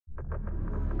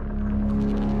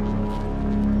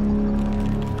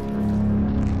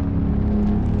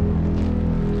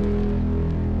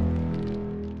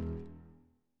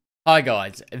Hi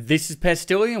guys, this is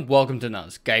Pestily and welcome to another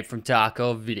Escape from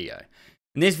Tarkov video.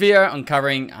 In this video, I'm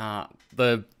covering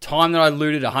the time that I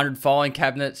looted 100 filing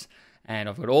cabinets, and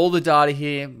I've got all the data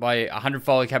here. By 100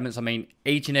 filing cabinets, I mean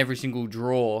each and every single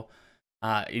drawer,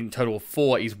 in total of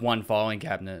 4 is one filing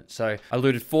cabinet. So I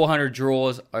looted 400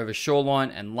 drawers over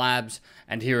Shoreline and Labs,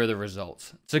 and here are the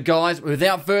results. So guys,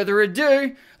 without further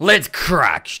ado, let's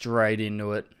crack straight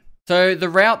into it. So the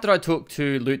route that I took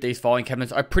to loot these filing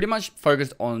cabinets, I pretty much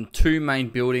focused on two main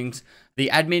buildings: the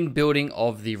admin building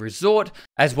of the resort,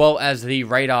 as well as the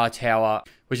radar tower,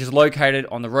 which is located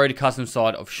on the road to custom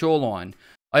side of Shoreline.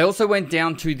 I also went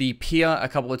down to the pier a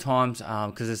couple of times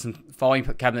because there's some filing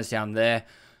cabinets down there.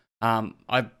 I'm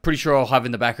pretty sure I'll have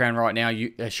in the background right now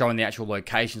showing the actual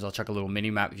locations. I'll chuck a little mini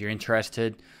map if you're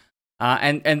interested.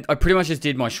 And I pretty much just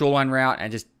did my Shoreline route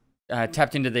and just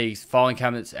tapped into these filing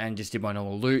cabinets and just did my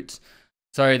normal loots.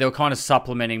 So they were kind of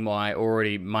supplementing my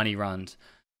already money runs.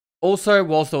 Also,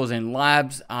 whilst I was in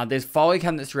Labs, there's filing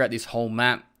cabinets throughout this whole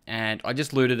map, and I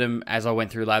just looted them as I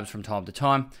went through Labs from time to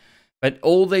time. But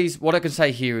all these, what I can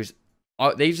say here is,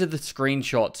 these are the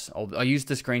screenshots. I used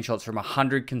the screenshots from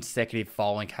 100 consecutive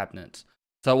filing cabinets.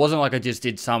 So it wasn't like I just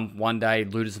did some one day,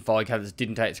 looted some filing cabinets,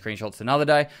 didn't take screenshots another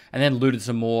day, and then looted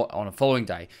some more on a following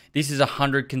day. This is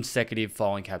 100 consecutive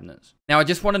filing cabinets. Now, I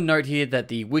just want to note here that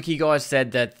the wiki guys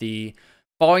said that the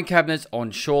filing cabinets on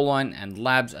Shoreline and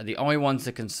Labs are the only ones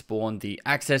that can spawn the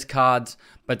access cards,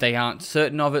 but they aren't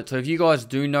certain of it. So if you guys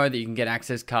do know that you can get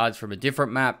access cards from a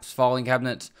different map's filing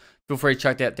cabinets, feel free to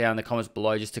check that down in the comments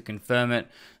below just to confirm it.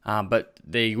 But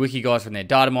the wiki guys from their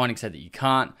data mining said that you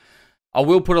can't. I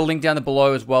will put a link down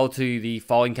below as well to the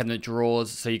filing cabinet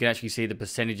drawers so you can actually see the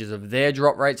percentages of their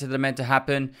drop rates that are meant to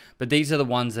happen. But these are the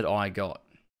ones that I got.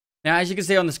 Now, as you can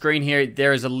see on the screen here,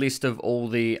 there is a list of all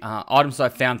the items I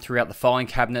found throughout the filing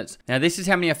cabinets. Now, this is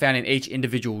how many I found in each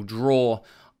individual drawer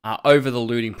over the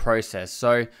looting process.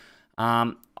 So,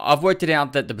 I've worked it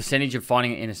out that the percentage of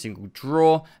finding it in a single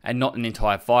drawer and not an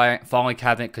entire filing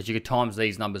cabinet, because you could times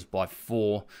these numbers by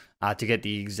 4 to get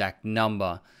the exact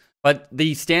number. But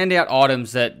the standout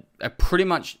items that are pretty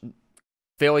much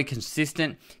fairly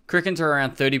consistent, crickets are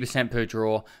around 30% per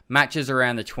drawer, matches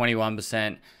around the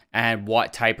 21%, and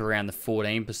white tape around the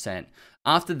 14%.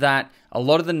 After that, a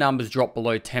lot of the numbers drop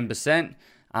below 10%,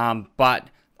 but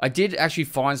I did actually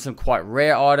find some quite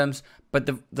rare items. But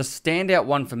the standout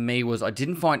one for me was I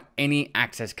didn't find any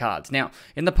access cards. Now,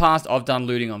 in the past, I've done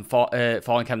looting on filing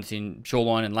cabinets in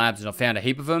Shoreline and Labs, and I found a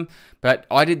heap of them. But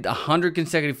I did 100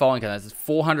 consecutive filing cabinets,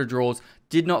 400 drawers,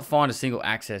 did not find a single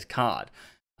access card.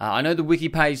 I know the wiki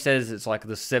page says it's like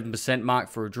the 7% mark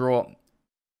for a drawer.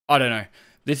 I don't know.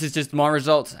 This is just my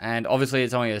results, and obviously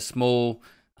it's only a small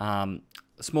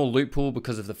loot pool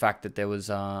because of the fact that there was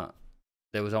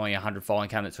only 100 filing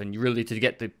cabinets. When you really, to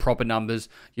get the proper numbers,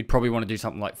 you'd probably want to do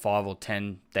something like 5 or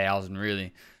 10,000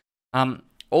 really.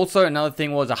 Also, another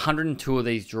thing was 102 of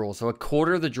these drawers, so a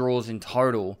quarter of the drawers in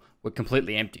total were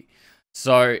completely empty.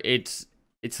 So it's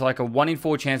like a 1 in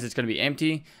 4 chance it's going to be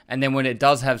empty. And then when it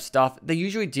does have stuff, they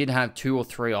usually did have 2 or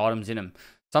 3 items in them.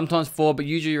 Sometimes 4, but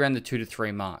usually around the 2 to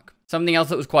 3 mark. Something else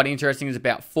that was quite interesting is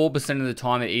about 4% of the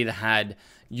time it either had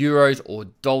euros or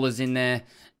dollars in there.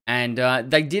 And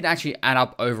they did actually add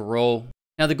up overall.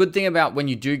 Now, the good thing about when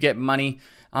you do get money,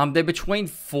 they're between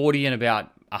 40 and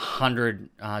about $100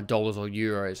 or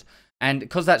euros. And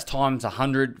because that's times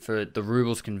 100 for the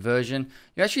rubles conversion,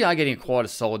 you actually are getting quite a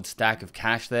solid stack of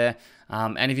cash there.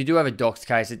 And if you do have a doxed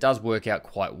case, it does work out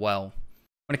quite well.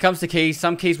 When it comes to keys,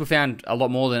 some keys were found a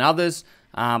lot more than others.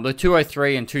 The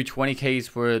 203 and 220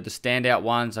 keys were the standout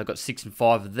ones. I got 6 and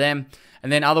 5 of them.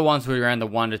 And then other ones were around the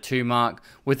 1 to 2 mark,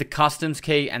 with the customs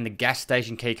key and the gas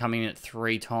station key coming in at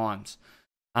 3 times.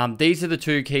 These are the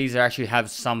 2 keys that actually have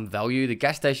some value. The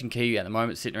gas station key at the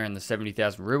moment is sitting around the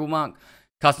 70,000 ruble mark.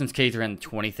 Customs keys around the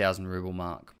 20,000 ruble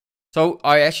mark. So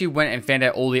I actually went and found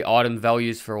out all the item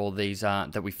values for all these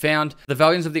that we found. The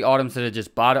values of the items that are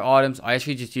just barter items, I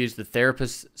actually just used the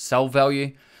therapist's sell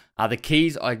value. The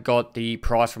keys, I got the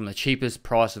price from the cheapest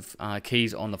price of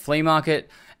keys on the flea market.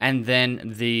 And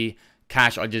then the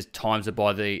cash, I just times it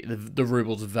by the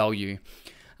rubles value.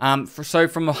 So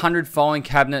from 100 filing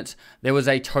cabinets, there was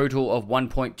a total of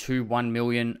 1.21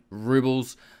 million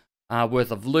rubles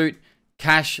worth of loot.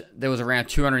 Cash, there was around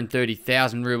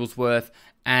 230,000 rubles worth.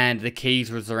 And the keys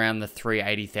was around the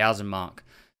 380,000 mark.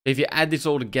 If you add this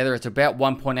all together, it's about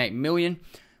 1.8 million,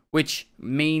 which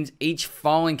means each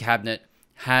filing cabinet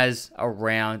has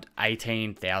around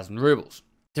 18,000 rubles.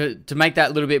 To make that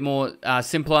a little bit more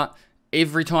simpler,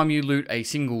 every time you loot a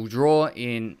single drawer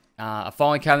in a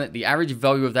filing cabinet, the average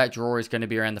value of that drawer is going to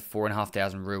be around the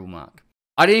 4,500 ruble mark.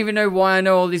 I didn't even know why I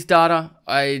know all this data.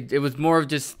 It was more of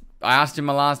just, I asked in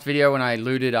my last video when I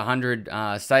looted 100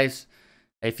 safes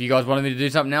if you guys wanted me to do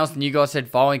something else, and you guys said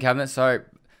filing cabinets, so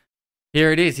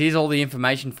here it is. Here's all the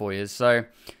information for you. So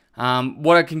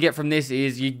what I can get from this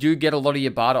is you do get a lot of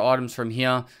your barter items from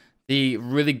here. The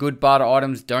really good barter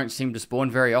items don't seem to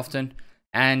spawn very often,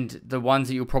 and the ones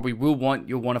that you probably will want,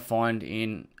 you'll want to find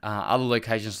in other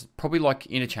locations, probably like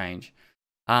Interchange.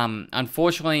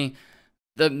 Unfortunately,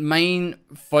 the main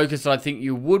focus I think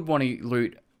you would want to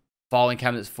loot filing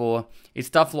cabinets for is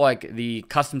stuff like the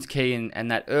customs key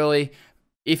and that early,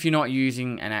 if you're not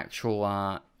using an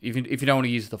actual, if you don't want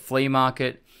to use the flea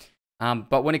market.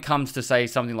 But when it comes to, say,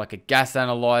 something like a gas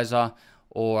analyzer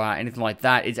or anything like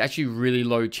that, it's actually really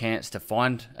low chance to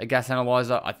find a gas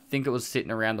analyzer. I think it was sitting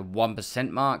around the 1%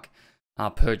 mark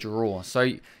per draw.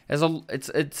 So it's going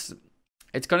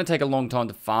to take a long time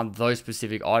to farm those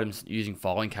specific items using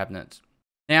filing cabinets.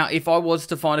 Now, if I was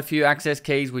to find a few access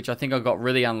keys, which I think I got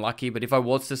really unlucky, but if I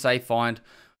was to, say, find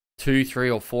 2, 3,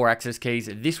 or 4 access keys,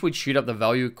 this would shoot up the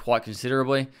value quite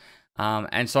considerably.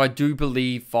 And so I do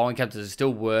believe filing cabinets are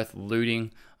still worth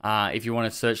looting if you want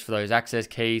to search for those access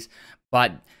keys.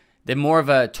 But they're more of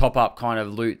a top-up kind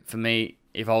of loot for me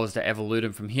if I was to ever loot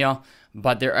them from here.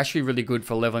 But they're actually really good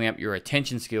for leveling up your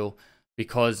attention skill,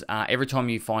 because every time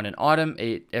you find an item,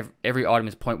 every item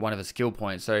is 0.1 of a skill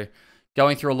point. So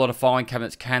going through a lot of filing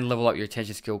cabinets can level up your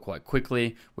attention skill quite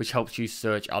quickly, which helps you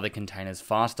search other containers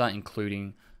faster,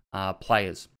 including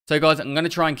players. So guys, I'm going to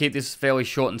try and keep this fairly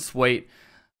short and sweet.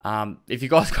 If you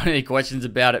guys got any questions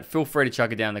about it, feel free to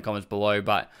chuck it down in the comments below.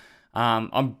 But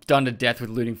I'm done to death with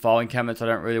looting filing cabinets. I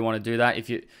don't really want to do that. If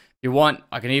you want,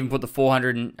 I can even put the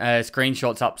 400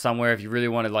 screenshots up somewhere if you really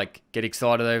want to like get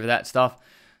excited over that stuff.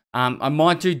 I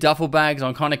might do duffel bags.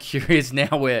 I'm kind of curious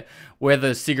now where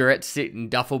the cigarettes sit in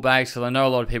duffel bags, because I know a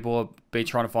lot of people will be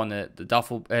trying to find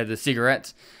the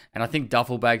cigarettes, and I think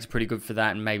duffel bags are pretty good for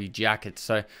that, and maybe jackets.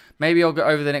 So maybe I'll go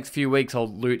over the next few weeks, I'll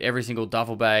loot every single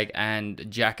duffel bag and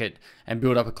jacket and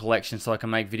build up a collection so I can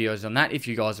make videos on that if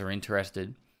you guys are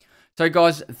interested. So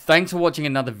guys, thanks for watching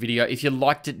another video. If you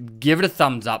liked it, give it a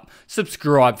thumbs up.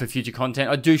 Subscribe for future content.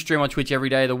 I do stream on Twitch every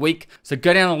day of the week. So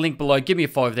go down the link below, give me a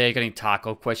follow there. Got any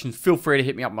Tarkov questions, feel free to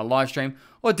hit me up on my live stream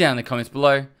or down in the comments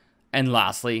below. And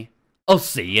lastly, I'll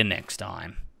see you next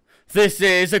time. This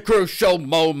is a crucial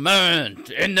moment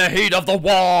in the heat of the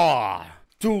war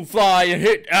to fly and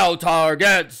hit our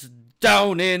targets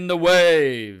down in the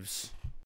waves.